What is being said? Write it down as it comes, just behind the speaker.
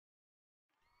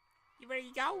You ready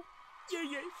to go?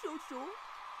 Yeah, sure.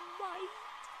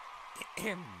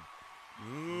 Right.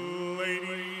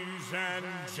 Ladies and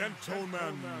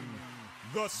gentlemen,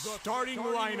 the starting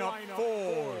lineup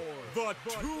for the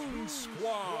Toon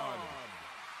Squad.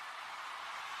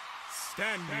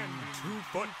 Standing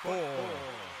 2'4",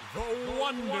 the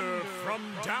wonder from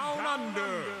down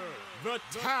under, the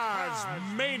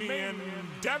Tasmanian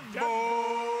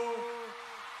Devil.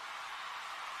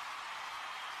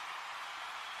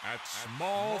 At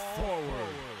small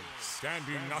forward,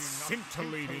 standing a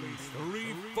scintillating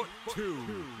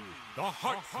 3'2", the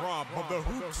heartthrob of the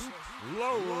hoops,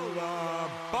 Lola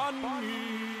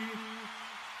Bunny.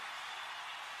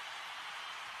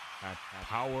 At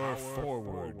power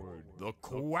forward, the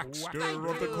quackster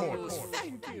of the court,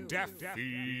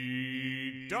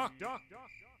 Daffy Duck.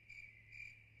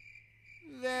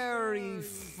 Very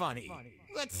funny.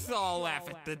 Let's all laugh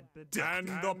at the duck. And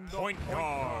the point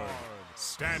guard,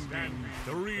 standing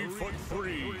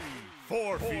 3'3",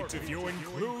 4 feet if you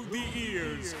include the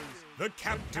ears, the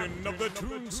captain of the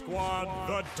Toon Squad,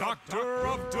 the Doctor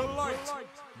of Delight,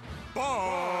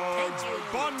 Bugs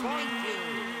Bunny.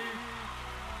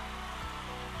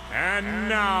 And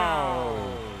now,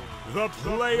 the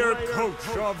player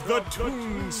coach of the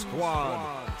Toon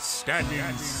Squad,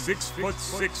 standing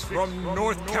 6'6" from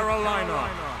North Carolina,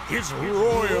 His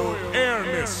Royal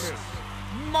Airness,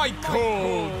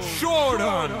 Michael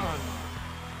Jordan.